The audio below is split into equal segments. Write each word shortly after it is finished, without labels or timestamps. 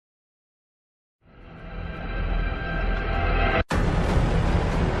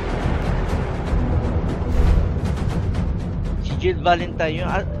Jill Valentine, yung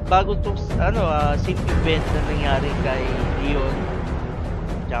bago to same event na nangyari kay Leon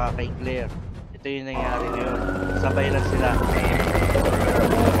tsaka kay Claire. Ito yung nangyari ngayon. Sabay lang sila.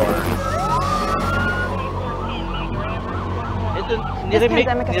 Ito, niremake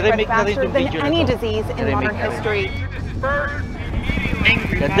na rin yung video na to. Niremake na rin.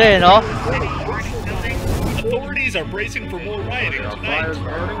 Ganda eh, no? Authorities are bracing for more rioting tonight.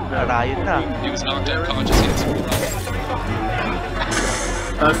 Riot na. He was knocked unconscious.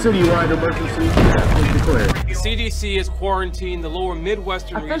 Citywide emergency has been declared. The CDC has quarantined the lower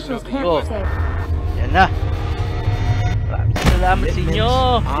Midwestern region of the Oh. U.S. Yan na. Maraming salamat sa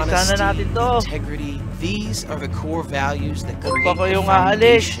inyo. Isa na natin to. Integrity, these are the core values that create Huwag pa the kayong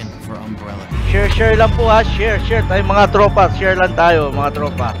aalis. foundation for Umbrella. Share lang po ha. Share tayo mga tropa. Share lang tayo mga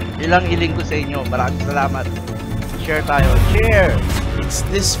tropa. Ilang hiling ko sa inyo. Maraming salamat. Share tayo. Share. It's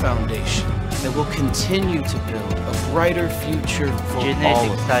this foundation that will continue to build a brighter future for all Genetic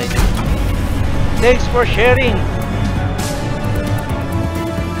of us. side. Thanks for sharing.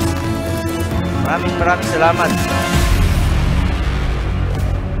 Maraming salamat.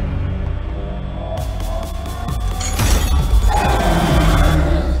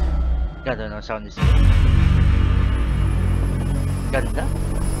 Ganda ng sound design. Ganda.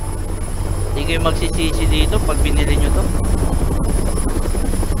 Hindi kayo magsisisi dito pag binili nyo to.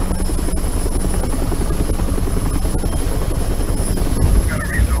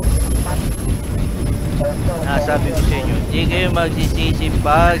 Sabi ko sa inyo, hindi kayo magsisisi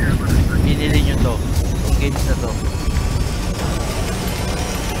pag binili nyo to. Itong games na to.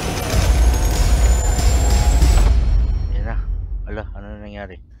 Yan na. Ala, ano na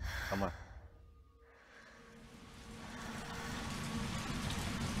nangyari? Come on.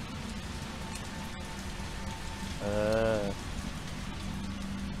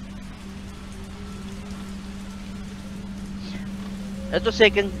 Ito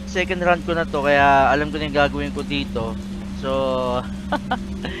second run ko na to, kaya alam ko na yung gagawin ko dito. So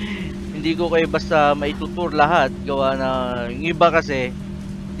hindi ko kayo basta maitutur lahat, gawa na yung iba kasi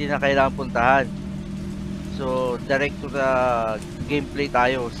hindi na kailangan puntahan. So direct to the gameplay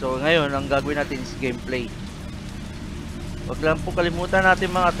tayo. So ngayon ang gagawin natin is gameplay. Wag lang po kalimutan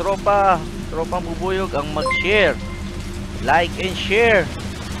natin mga tropang bubuyog ang mag-share, like and share.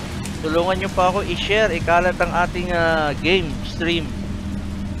 Tulungan nyo pa ako i-share, ikalat ang ating game stream.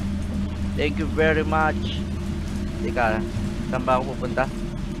 Thank you very much. Teka, saan ba ako pupunta?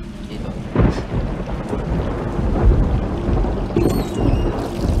 Dito.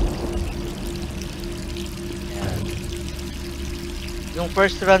 Yan. Yung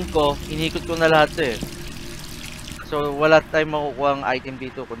first run ko, inikot ko na lahat eh. So wala tayong makukuha ang item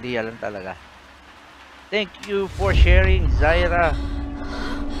dito, kundi yan lang talaga. Thank you for sharing, Zaira.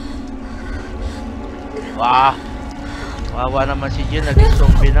 Wah, wawa naman si Jill, naging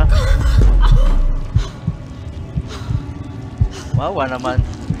zombie na. Wawa naman.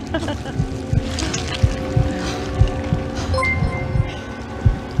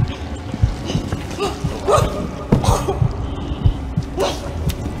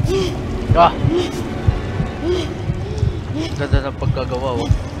 Ah, ganda ng pagkagawa, oh.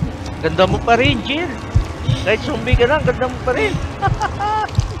 Ganda mo pa rin, Jill. Kahit zombie ka lang, ganda mo pa rin.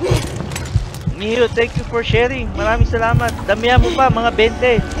 Miho, thank you for sharing. Maraming salamat. Damihan mo pa, mga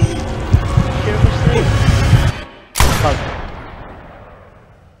 20. Share mo stream. Pag.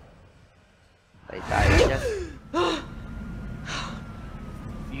 Tayo dyan.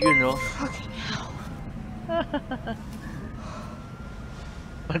 You know.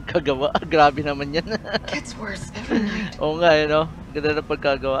 Pagkagawa. Grabe naman yan. Gets worse every night. Oo nga, no? Ganda na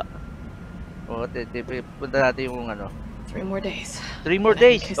pagkagawa. O, punta natin yung 3 more days. 3 more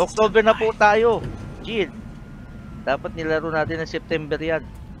days. October na po tayo. Jill. Dapat nilaro natin ng September yan.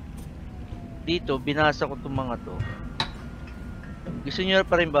 Dito, binasa ko itong mga to. Gusto nyo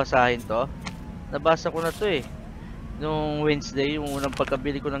pa rin basahin to? Nabasa ko na to eh. Nung Wednesday, yung unang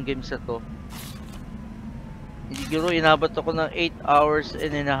pagkabili ko ng games na to. Siguro inabot ako ng 8 hours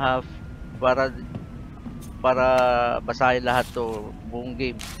and a half para basahin lahat to, buong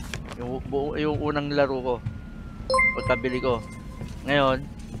game. Yung unang laro ko. Pagkabili ko. Ngayon,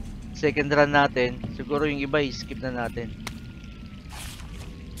 second run natin. Siguro yung iba skip na natin.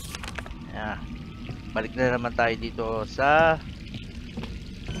 Balik na naman tayo dito sa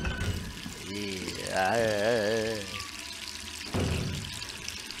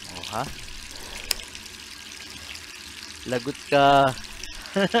oh, ha? Lagot ka.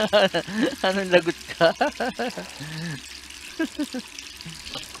 Anong lagot ka?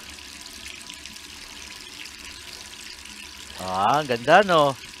 Ganda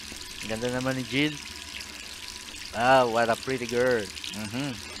no. Ganda naman ni Jill. Ah, what a pretty girl.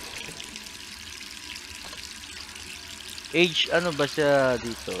 Age, ano ba siya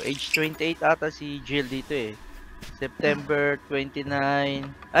dito? Age 28 ata si Jill dito eh. September 29.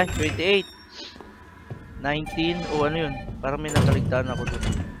 Ay, 28. 19 o ano yun? Parang may nakaligtaan ako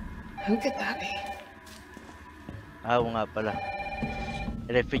dun. Who could that be? Ah, oo nga pala.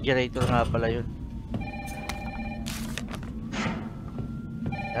 Refrigerator nga pala yun.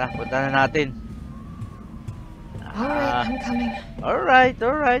 Tara, punta na natin. Alright, I'm coming.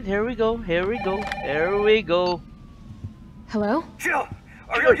 Alright. Here we go. Hello? Jill,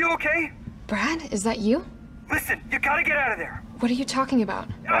 are you okay? Brad, is that you? Listen, you gotta get out of there. What are you talking about?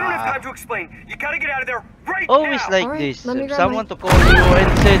 I don't have time to explain. You gotta get out of there right Always now. like Alright, this. let me grab Someone my- to call you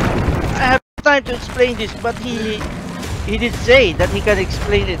and said, I have time to explain this, but he did say that he can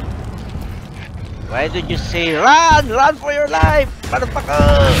explain it. Why don't you say, run for your life, motherfucker!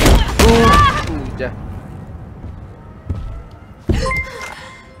 Boom!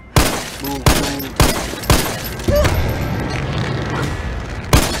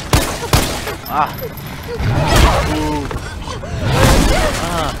 Ah.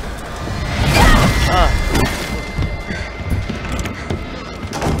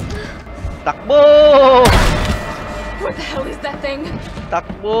 Takbo! What the hell is that thing?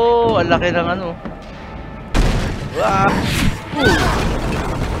 Takbo! Ang laki ng ano. Wah!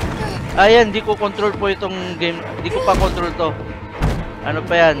 Ayan, di ko control po itong game. Di ko pa control to. Ano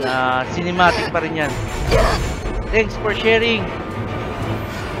pa yan? Cinematic pa rin yan. Thanks for sharing.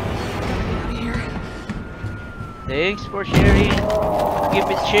 Thanks for sharing.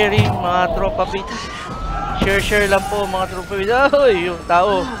 Keep it sharing, mga tropa bits. Share lang po, mga tropa bits. Ay, yung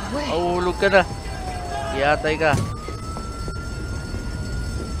tao. Mahulog ka na. Iatay ka.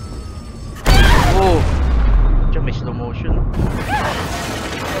 Oh. Diyan may slow motion.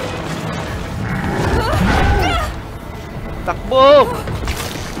 Takbo!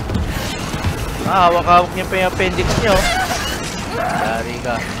 Hawak-hawak niya pa yung appendix niyo. Dari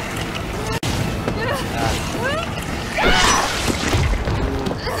ka.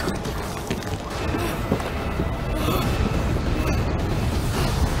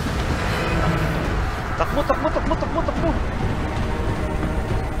 Takbo.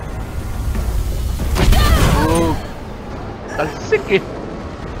 Oh. Talsik eh.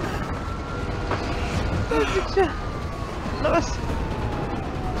 Talsik siya. Lakas.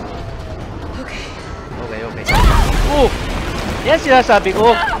 Okay. Oh! Yan sinasabi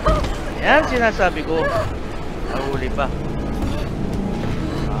ko. Nahuli pa.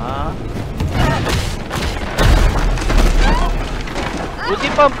 Buti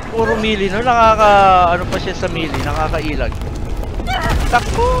pa puro melee no, ano pa siya sa melee, nakakailag.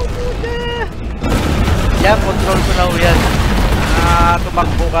 Takbo! Yan, control ko na yan.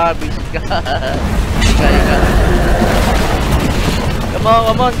 Tumakbo ka, bisit ka. Ika. Come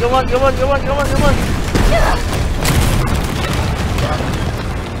on.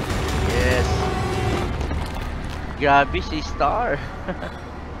 Yes. Grabe si Star.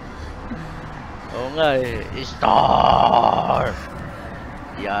 Oo nga eh. Star!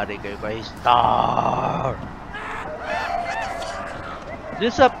 Yari kayo kay Star! Dun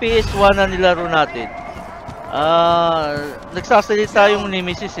sa PS1 na nilaro natin, nagsasalita yung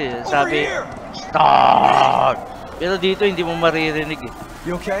Nemesis eh. Sabi, Star! Pero dito hindi mo maririnig eh.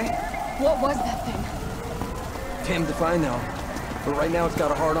 You okay? What was that thing? Damned if I know. But right now it's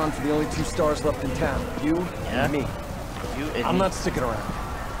got a hard-on for the only two stars left in town. You and me. I'm not sticking around.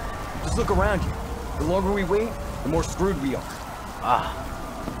 Just look around you. The longer we wait, the more screwed we are.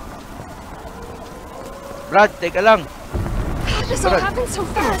 Brad, teka lang. How did this all happen so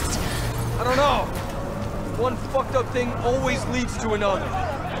fast? I don't know. One fucked up thing always leads to another.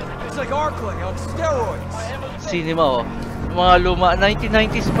 It's like Arclay on steroids. Cinema oh. Yung mga luma,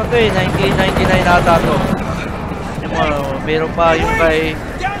 1990s pa to eh. 1999 ata to. Yung mga, meron pa yung kay...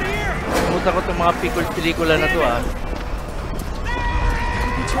 Pumunta ko itong mga pelikula na to How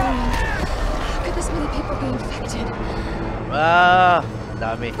could this many people be infected?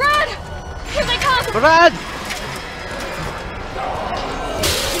 Dami. Brad! Here they come! Brad!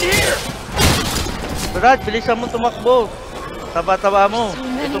 Brad, bilisan mo tumakbo. Taba-taba mo.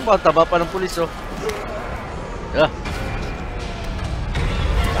 Ito pa, taba pa ng pulis oh.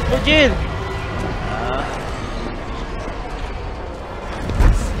 Takbo, Jill!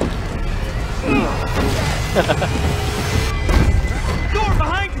 Door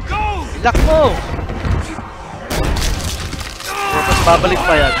behind you, go! Ilak mo! Tapos babalik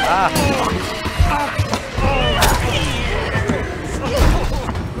pa yan.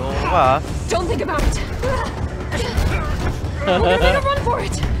 Loko ka ha. Don't think about it. We're gonna run for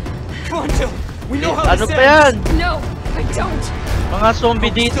it. Come on, Jill. Ano pa yan? No, I don't. Mga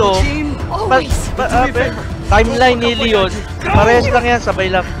zombie dito. Always. Timeline ni Leon. Parehas lang yan,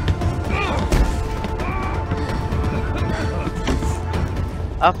 sabay lang.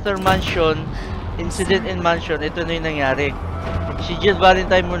 After Mansion, Incident in Mansion, ito na yung nangyari. Si Jill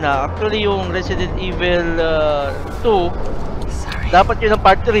Valentine muna. Actually, yung Resident Evil 2, dapat yun ang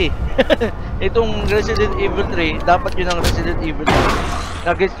part 3. Itong Resident Evil 3, dapat yun ang Resident Evil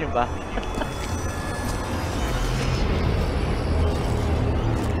 2. Nag-gets nyo ba?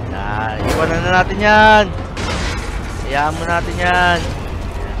 Iwanan na natin yan. Hayaan mo natin yan.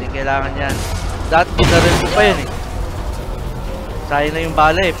 Hindi kailangan yan. Dati ginaril ko pa yan eh. Sayang na yung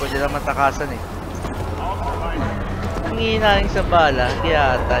bala eh. Pwede naman takasan eh. Ang hinahin sa bala. Hindi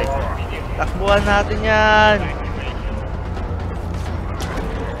atay. Takbuhan natin yan.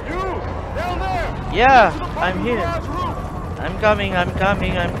 Yeah, I'm here. I'm coming.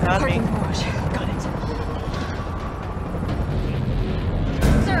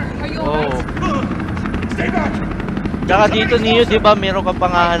 Oh. Tsaka dito niyo, di ba, meron ka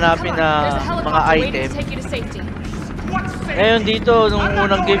pang hahanapin na mga item. Ngayon dito, nung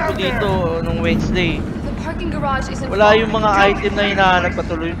unang game ko dito, nung Wednesday, wala yung mga item na hinahanap,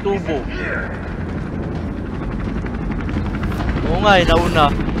 patuloy yung tubo. Oo nga, nauna.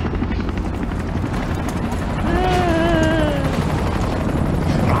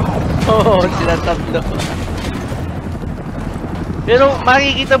 Oo, sila tatlo. Pero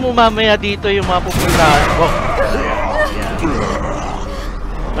makikita mo mamaya dito yung mga pupuntahan ko.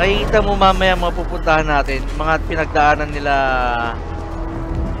 Makikita mo mamaya mga pupuntahan natin. Mga pinagdaanan nila.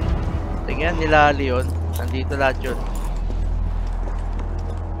 Tingnan nila Leon. Nandito lahat yun.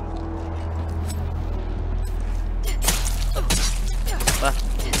 Ba?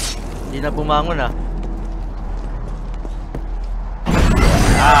 Hindi na bumangon ah.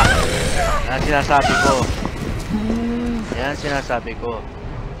 Yan sinasabi ko. Yan sinasabi ko.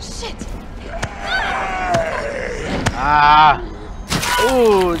 Shit.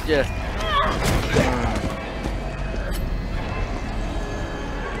 Ooh,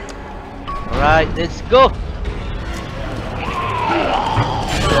 alright, let's go.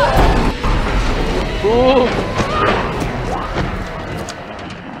 Ooh.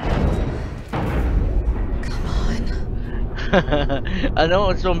 Come on.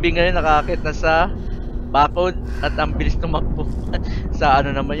 Ano, zombie ngayon nakakit na sa bakod at ang bilis tumakbo. Sa ano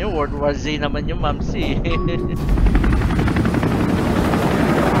naman yung World War Z naman yung Mamsi.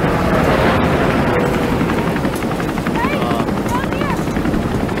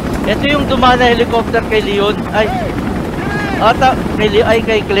 Ito yung dumaan na helicopter kay Leon. Ay.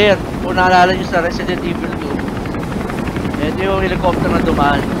 Kay Claire. Kung naalala nyo sa Resident Evil 2. Ito yung helicopter na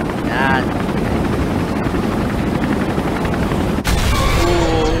dumaan. Yan.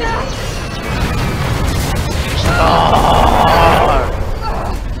 Star!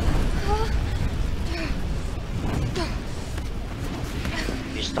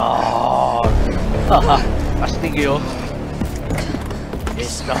 Star! Haha, astig yun.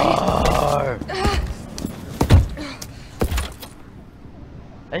 Star!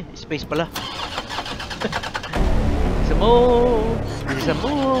 Ay, space pala. Bilisan mo! Bilisan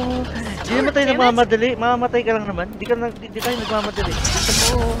mo! Hindi naman tayo nagmamadali. Mamamatay ka lang naman. Hindi tayo nagmamadali. Bilisan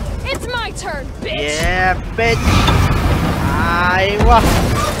mo! It's my turn, bitch! Yeah, bitch! Aywa!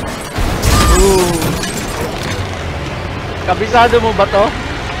 Kabisado mo ba to?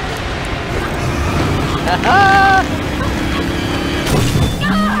 Haha!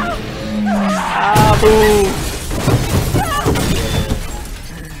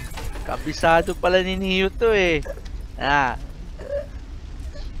 Kabisado pala ni Neo to eh.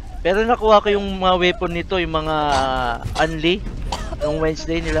 Pero nakuha ko yung mga weapon nito, yung mga unli. Nung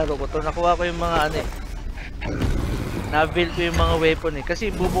Wednesday nilaro ko to, nakuha ko yung mga ano eh. Na-build ko yung mga weapon eh. Kasi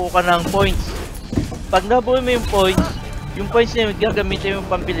bubuo ka ng points. Pag nabuo mo yung points na yun, gagamitin yung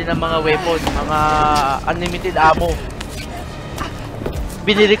pambili ng mga weapon. Mga unlimited ammo.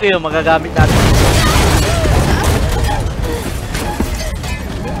 Binili ko yun, magagamit natin.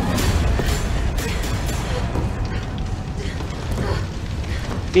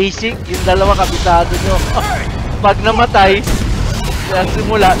 Basic, yung dalawa kabisado nyo. Pag namatay, sa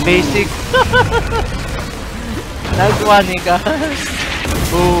simula, basic. Nagwani ka.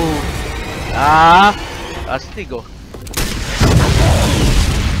 Boom. Astig oh.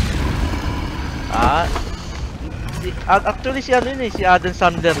 Actually si ano yun eh, si Adam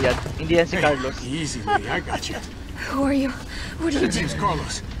Sandler yan. Hindi yan si Carlos. Easy, Lee, I got you. Who are you? What are you doing? Name's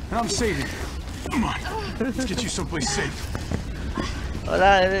Carlos, and I'm saving you. Come on, let's get you someplace safe.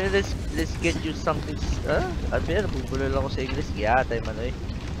 Wala, let's get you something. Albert, bubulol ako sa English. Kaya tayo manoy.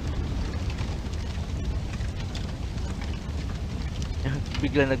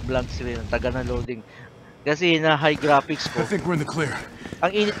 bigla nag-blank screen. Ang taga na loading. Kasi na high graphics ko. I think we're in the clear.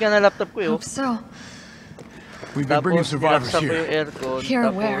 Ang init nga na laptop ko eh. Hope so. We've been bringing Tapos survivors nilaksan ko yung here. aircon. Here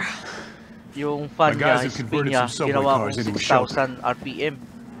Tapos where? yung fan My guys niya, have spin converted niya, some subway ginawa cars kong into a shelter. 6,000 RPM.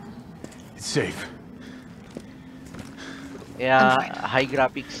 It's safe. Kaya high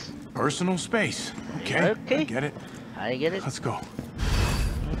graphics. Personal space. Okay. Okay. I get it. I get it. Let's go.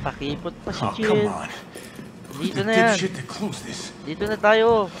 Pakipot pa si Oh, Jill. come on. Dito The na yan. dipshit that closed this. Dito na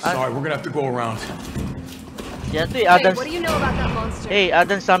tayo. Sorry, we're gonna have to go around. Yan to eh, Hey, Adam. what do you know about that monster? Hey,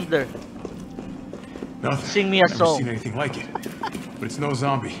 Adam Sandler. Nothing. Sing me a Never song. seen anything like it. But it's no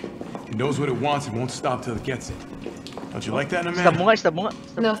zombie. It knows what it wants and won't stop till it gets it. Don't you like that in a Stab mo man? nga, stab mo nga.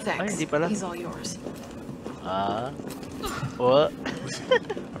 Stab- No Ay, thanks. hindi pala. He's all yours. Ah. What? Listen,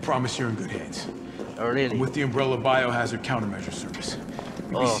 I promise you're in good hands. Oh, really? I'm with the Umbrella Biohazard Countermeasure Service.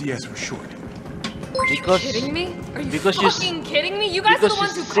 UBCS for short. Are you Because- kidding me? Are you because you s- fucking kidding me? You guys are because the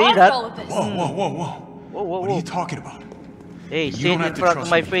ones you who say caused that- all of this. Whoa, whoa, whoa, whoa. Whoa, whoa, What are whoa. you talking about? Hey, You say don't it in have to front of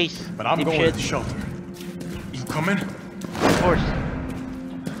trust my me, face. But I'm going to dipshit. the shelter. You coming? Of course.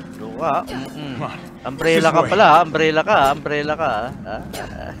 Doon ka. Come on. Umbrella This ka way. pala, umbrella ka, umbrella ka. Ah.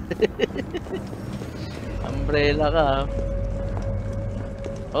 Umbrella ka.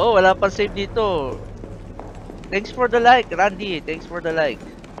 Oh, wala pa save dito. Thanks for the like, Randy. Thanks for the like.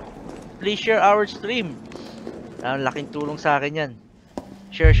 Please share our stream. Ang laking tulong sa akin yan.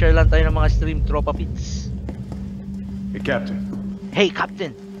 Share lang tayo ng mga stream tropa pits. Hey, Captain. Hey,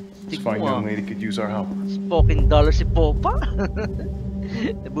 Captain. This Tignan fine mo, young lady could use our help. Spoken dollar si Popa.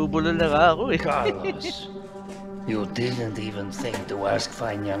 Nabubulol na nga ako eh. Carlos, you didn't even think to ask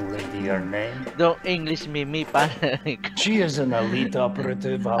fine young lady her name? Don't English me panic. She is an elite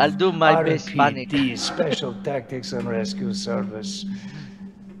operative of I'll do my best, RPD, panic. Special Tactics and Rescue Service.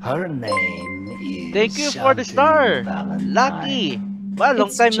 Her name is Thank you for the star. Valentine. Lucky. Ba,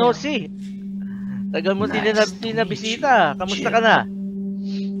 long It's time no Jill. see. Tagal mo din Nice din to na meet bisita. you, Kamusta Jill. ka na?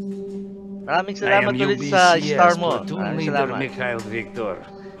 Maraming salamat ulit sa star mo. Platoon Maraming leader salamat. Mikhail Victor.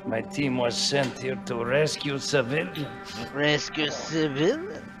 My team was sent here to rescue civilians. Rescue civil?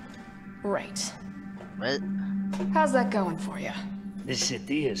 Right. Well, How's that going for you? The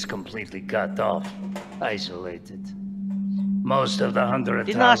city is completely cut off, isolated. Most of the 100,000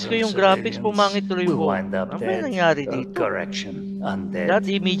 tinaas ko yung graphics, civilians pumangit tuloy will ko. wind up Ano ba dead. nangyari dito? Correction, undead.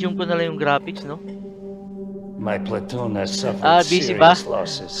 dati medium ko na lang yung graphics, no? My platoon has suffered Busy ba? serious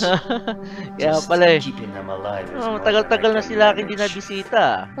losses. Kaya Just pala eh. keeping them alive is Oh, more tagal-tagal na than I can sila akin di manage. nabisita.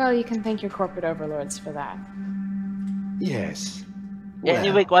 Well, you can thank your corporate overlords for that. Yes.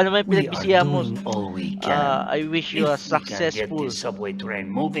 Anyway, kung ano man we pinagbisihan are mo, doing all we can. I wish you a If we can get successful. this subway train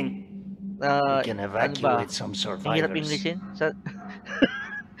moving, we can Ano ba? evacuate some Ang hirap survivors. Englishin?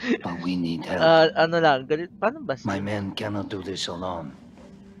 But we need help. Ano lang, ganit, paano ba? My men cannot do this alone.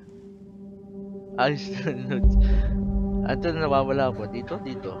 Ayos na notes. Ito na nawawala ako. Dito.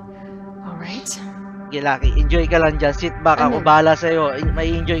 Alright. Okay, Lucky. Enjoy ka lang dyan. Sit back. Ako bahala sa'yo.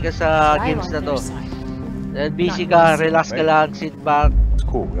 May enjoy ka sa games na to. Dahil busy ka, relax ka lang, sit back, It's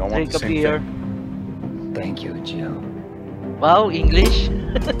cool. We all want drink the a same beer. thing. Thank you, Jill. Wow, English?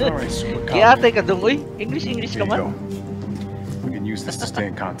 All right, super Kaya copy. atay ka dun, uy. English Here ka you go. man. We can use this to stay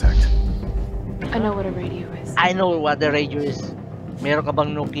in contact. I know what a radio is. I know what the radio is. Meron ka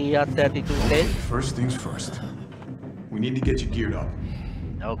bang Nokia 3210? First things first. We need to get you geared up.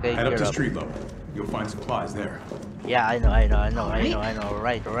 Okay, Head up gear to up. street level. You'll find supplies there. Yeah, I know.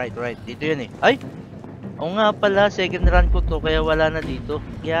 Right. Dito yun eh. Ay! Oo nga pala, second run ko to, kaya wala na dito.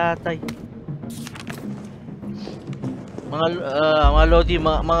 Yatay. Mga Lodi,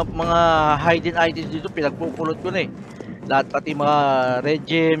 mga hidden items dito, pinagpupulot ko na eh. Lahat pati mga red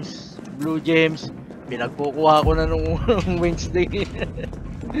gems, blue gems, pinagkukuha ko na nung Wednesday.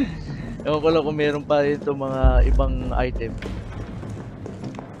 Ewan ko lang kung meron pa dito mga ibang item.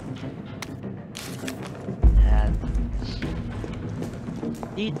 Yan.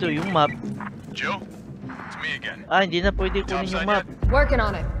 Dito yung map. Jill, it's me again. Hindi na pwede kunin yung map. Working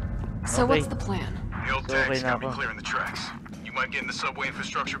on it. So Okay. what's the plan? The old So, okay tank's na gotta be ako. clearing the tracks. You mind getting the subway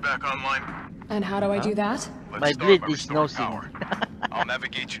infrastructure back online? And how do I do that? Let's My start bleed by is restoring nosing. power. I'll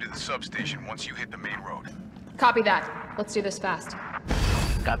navigate you to the substation once you hit the main road. Copy that. Let's do this fast.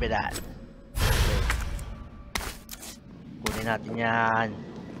 Copy that. Okay. Kunin natin yan.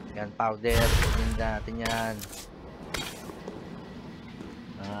 Gunpowder. Kunin natin yan.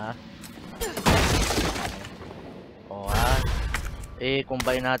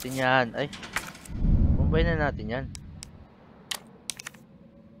 Combine natin yan. Combine na natin yan.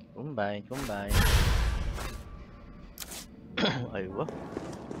 Combine. Aywa.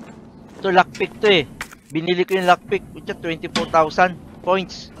 Ito lockpick to eh. Binili ko yung lockpick. 24,000.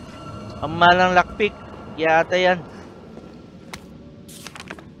 points. Ang mahal ng lockpick. Yata yan.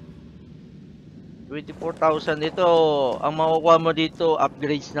 24,000. Ito, ang makukuha mo dito,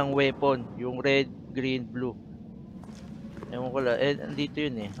 upgrades ng weapon. Yung red, green, blue. Ewan ko lang. Eh, andito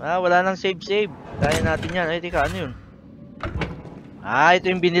yun eh. Ah, wala nang save. Kaya natin yan. Ay, teka, ano yun? Ah,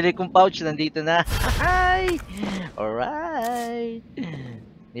 ito yung binili kong pouch. Nandito na. Hi! Alright.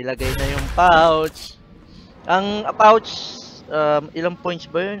 Nilagay na yung pouch. Ang pouch, ilang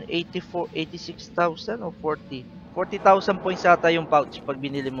points ba yun? 86,000 o 40? 40,000 points ata yung pouch pag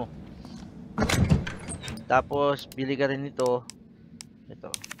binili mo. Tapos, bili ka rin nito. Ito.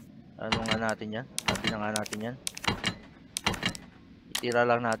 Ano nga natin yan? Natin nga natin yan. Itira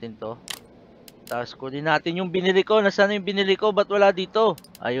lang natin to. Tapos, kunin natin yung binili ko. Nasaan yung binili ko? Ba't wala dito?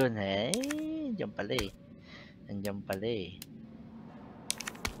 Ayun. Eh, dyan pala eh. Nandyan pala eh.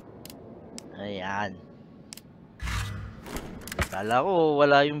 Ayan. Kala ko,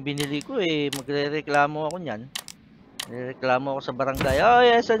 wala yung binili ko eh. Magre-reklamo ako nyan. Magre-reklamo ako sa barangay.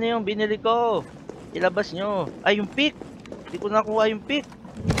 Ay, saan yung binili ko? Ilabas nyo. Ay, yung pick. Hindi ko nakuha yung pick.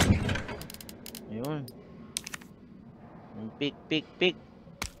 Ayun. Yung pick.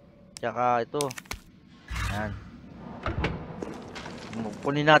 Tsaka ito. Yan.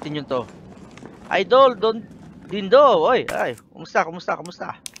 Kunin natin yung to. Idol, Dindo. Oy, ay. Kumusta?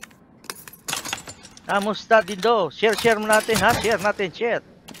 Musta, Dindo? Share mo natin, ha? Share.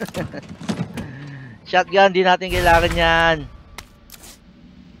 Shotgun, di natin kailangan yan.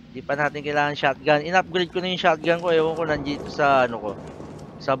 Di pa natin kailangan shotgun. In-upgrade ko na yung shotgun ko. Ewan ko nandito sa ano ko.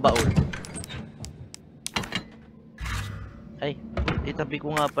 Sa baul. Ay, itabi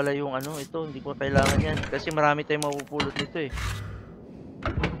ko nga pala yung ano. Ito, hindi ko kailangan yan. Kasi marami tayong mapupulot nito eh.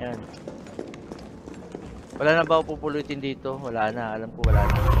 Yan. Wala na ba ako pupulutin dito? Wala na. Alam ko wala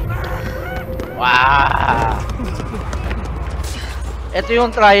na. Wow! Ito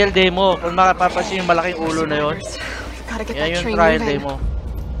yung trial demo. Kung makapapansin yung malaking ulo na yun. Yan yung trial demo.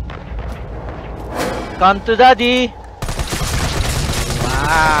 Come to daddy!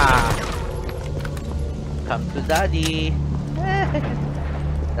 Wow! Come to daddy!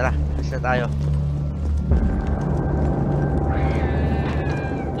 Tara, basta tayo.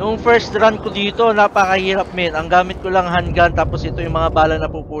 Nung first run ko dito, napakahirap men. Ang gamit ko lang handgun, tapos ito yung mga bala na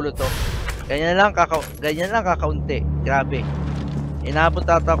pupulot to. Ganyan lang kakaunti. Grabe. Inabot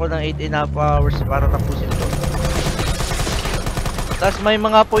ata ko ng 8.5 hours para tapusin to. Tapos may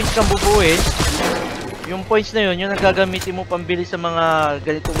mga points kang bubuin. Yung points na yun, yung nagagamitin mo pambili sa mga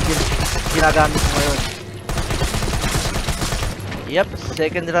ganitong ginagamit mo ngayon. Yep,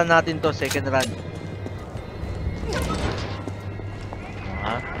 second run natin to, second run.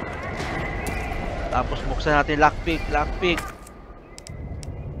 Tapos buksan natin lockpick.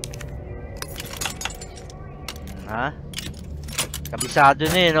 Ha? Kabisado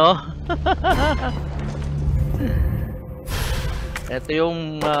na eh, no? Ito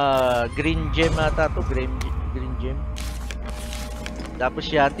yung green gem ata to, green gem. Tapos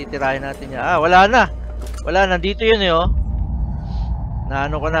yan, titirahin natin yan. Ah, wala na. Nandito yun eh, oh.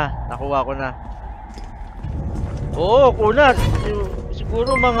 Naano ko na, nakuha ko na. Oo, kuna.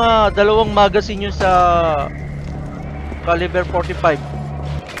 Siguro mga 2 magazine yun sa caliber 45.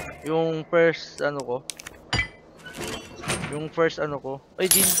 Yung first ano ko.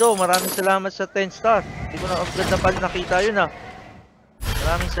 Ay, Dindo, maraming salamat sa 10 star. Hindi ko na agad na pala nakita yun, ha.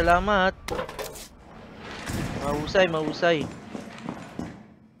 Maraming salamat. Mahusay.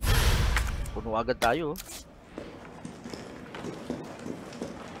 Puno agad tayo.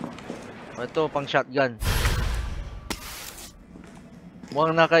 Ito, pang shotgun.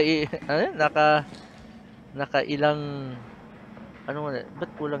 Mukhang nakailang ano nga,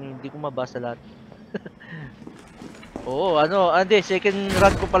 ba't kulang hindi ko mabasa lahat? Oo, hindi, second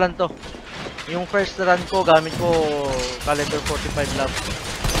run ko pa lang to. Yung first run ko, gamit ko caliber 45 lang.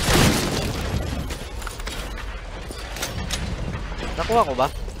 Nakuha ko ba?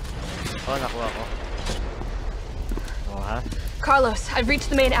 Oo, nakuha ko. Oo, ha? Carlos, I've reached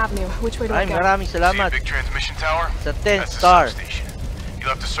the main avenue. Which way do I go? Ay, maraming salamat. See a big transmission tower? Sa 10 star. You'll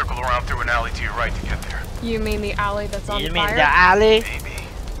have to circle around through an alley to your right to get there. You mean the alley that's on you fire? You mean the alley? Maybe.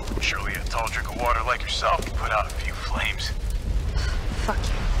 Surely a tall drink of water like yourself can put out a few flames. Fuck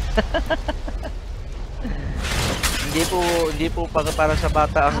you. Hindi po para sa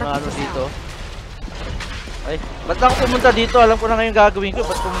bata ang ano dito. Ay, ba't ako pumunta dito? Alam ko na ngayon gagawin ko.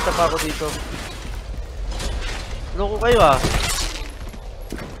 Ba't pumunta pa ako dito? Loko kayo ah.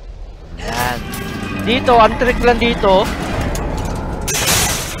 Yan. Dito, ang trick lang dito.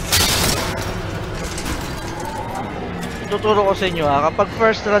 Tuturo ko sa inyo ha. Kapag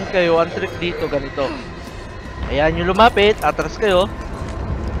first run kayo, ang trick dito ganito. Ayan yung lumapit, atras kayo.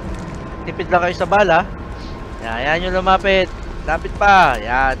 tipid lang kayo sa bala. Yan, yan yung lumapit. Lapit pa.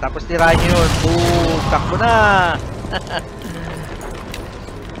 Yan, tapos tirahin nyo yun. Boom! Takbo na!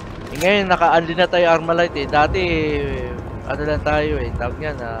 Ngayon, naka-unli na tayo Armalite eh. Dati, ano lang tayo eh. Tawag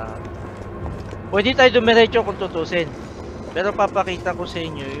yan pwede tayo dumiretso kung tutusin. Pero papakita ko sa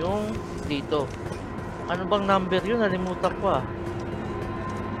inyo yung dito. Ano bang number yun? Nalimutan ko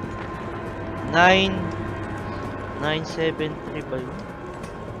 973 ba yun?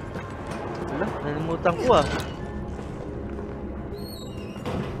 Wala, nalimutan ko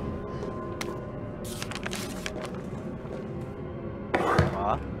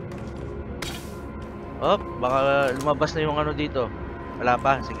baka lumabas na yung ano dito. Wala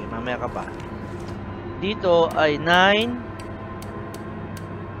pa, sige, mamaya ka pa. Dito ay 3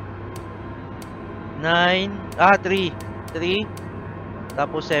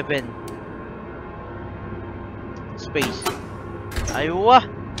 tapos 7 space. Aywa,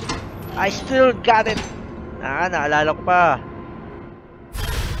 I still got it. Naalala ko pa.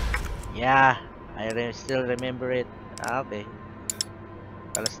 Yeah, still remember it. Okay,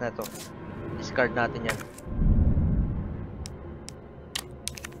 talas na to. Discard natin yan.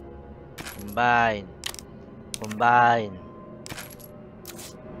 Combine.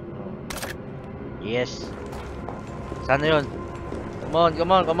 Yes. Sana yun. Come on.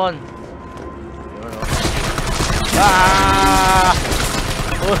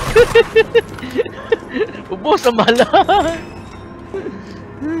 Ubos ang bala.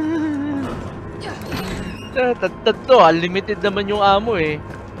 Tad to, unlimited naman yung ammo eh.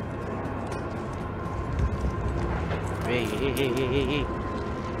 Hey.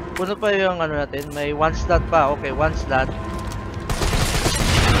 Puno pa yung ano natin, may 1 slot pa. Okay, 1 slot.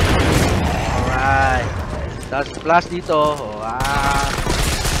 Alright. Tapos plus dito.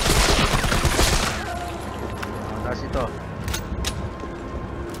 Tapos ito.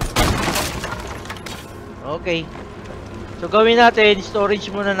 Okay. So gawin natin,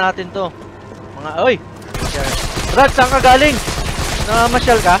 storage muna natin to. Oy! Brad, saan ka galing?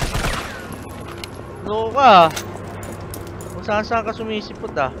 Namamasyal ka? Loko ka. Kung saan ka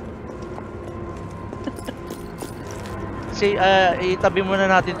sumisipot Kasi itabi muna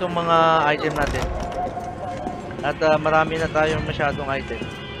natin itong mga item natin. At marami na tayong masyadong item.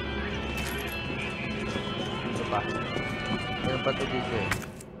 Ito pa. Meron pa ito dito eh.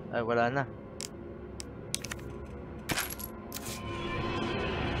 Ay, wala na.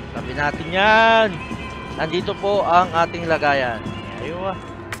 Tabi natin yan. Nandito po ang ating lagayan. Ayun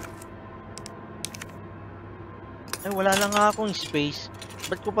Ay, wala na nga akong space.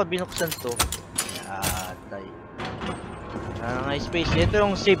 Ba't ko pa binuksan to? Atay. Wala na nga space. Ito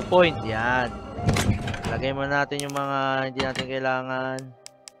yung save point. Yan. Lagay mo natin yung mga hindi natin kailangan.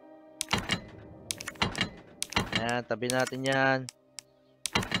 Yan. Tabi natin yan.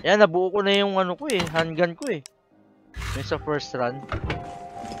 Yan. Nabuo ko na yung ano ko eh. Handgun ko eh. Yung sa first run.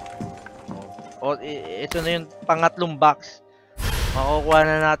 Ito na yung pangatlong box. Makukuha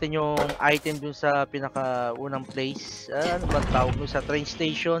na natin yung item dun sa pinakaunang place. Ano ba tawag mo sa train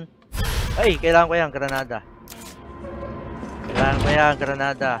station? Ay, kailangan ko yan,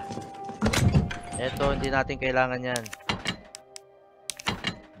 granada. Ito, hindi natin kailangan yan.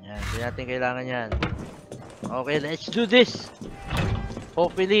 Hindi natin kailangan yan. Okay, let's do this.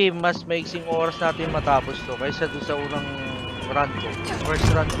 Hopefully, mas maiksing oras natin matapos to kaysa dun sa unang run ko.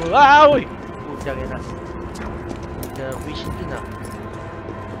 First run ko. Uy! Puta ka na. Vision din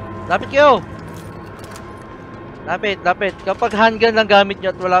Lapit kayo! Lapit. Kapag handgun lang gamit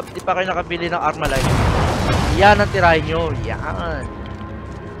nyo at di pa kayo nakabili ng Armalite, yan ang tirahin nyo. Yan.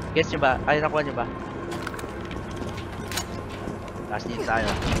 Guess nyo ba? Kaya nakuha nyo ba? Last dito tayo.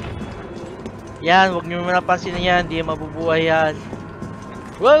 Yan, huwag nyo muna pansinin yan. Di mabubuhay yan.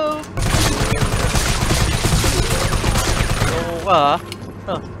 Wow! Oo ka ha?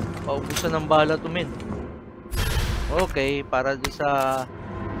 Paubusan ng bala to men. Okay, para doon sa...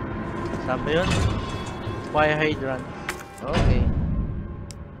 Saan ba yun? Fire hydrant. Okay.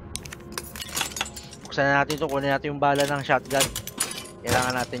 Buksan na natin ito. Kunin natin yung bala ng shotgun.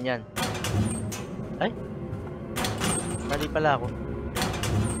 Kailangan natin yan. Ay! Mali pala ako.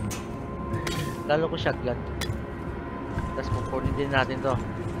 Lalo ko shotgun. Tapos kukunin din natin to.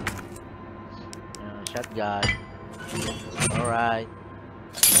 Shotgun. Alright.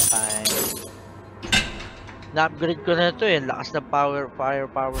 Fine. Na-upgrade ko na ito eh. Lakas na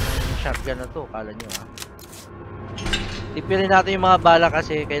firepower ng shotgun na to. Kala nyo ha. Tipirin natin yung mga bala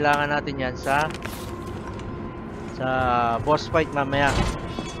kasi kailangan natin yan sa boss fight mamaya.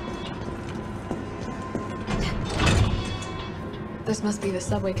 This must be the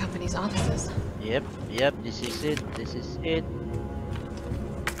subway company's offices. Yep. This is it.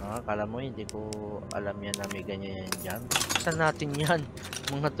 Akala mo hindi ko alam yan na may ganyan yan dyan. Saan natin yan?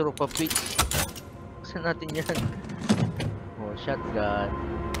 Mga tropa pits. Saan natin yan? Oh, shotgun.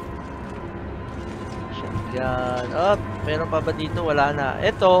 Shotgun. Oh, meron pa ba dito? Wala na.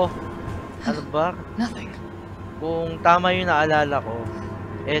 Ito. Ano ba? Nothing. Kung tama yung naalala ko.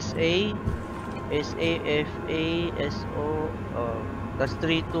 SA. SAFA. SO. Tas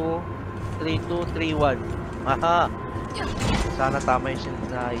 3231. Aha. Sana tama yung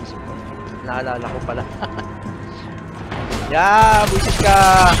naisip ko. Naalala ko pala. Yeah, buisit ka.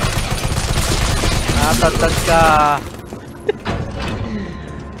 Natatad ka.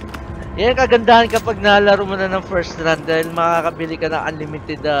 Yan kagandahan kapag nalaro mo na ng first run dahil makakabili ka ng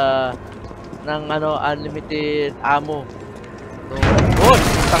unlimited unlimited ammo. So, oh,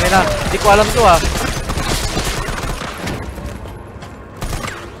 tangina. Hindi ko alam to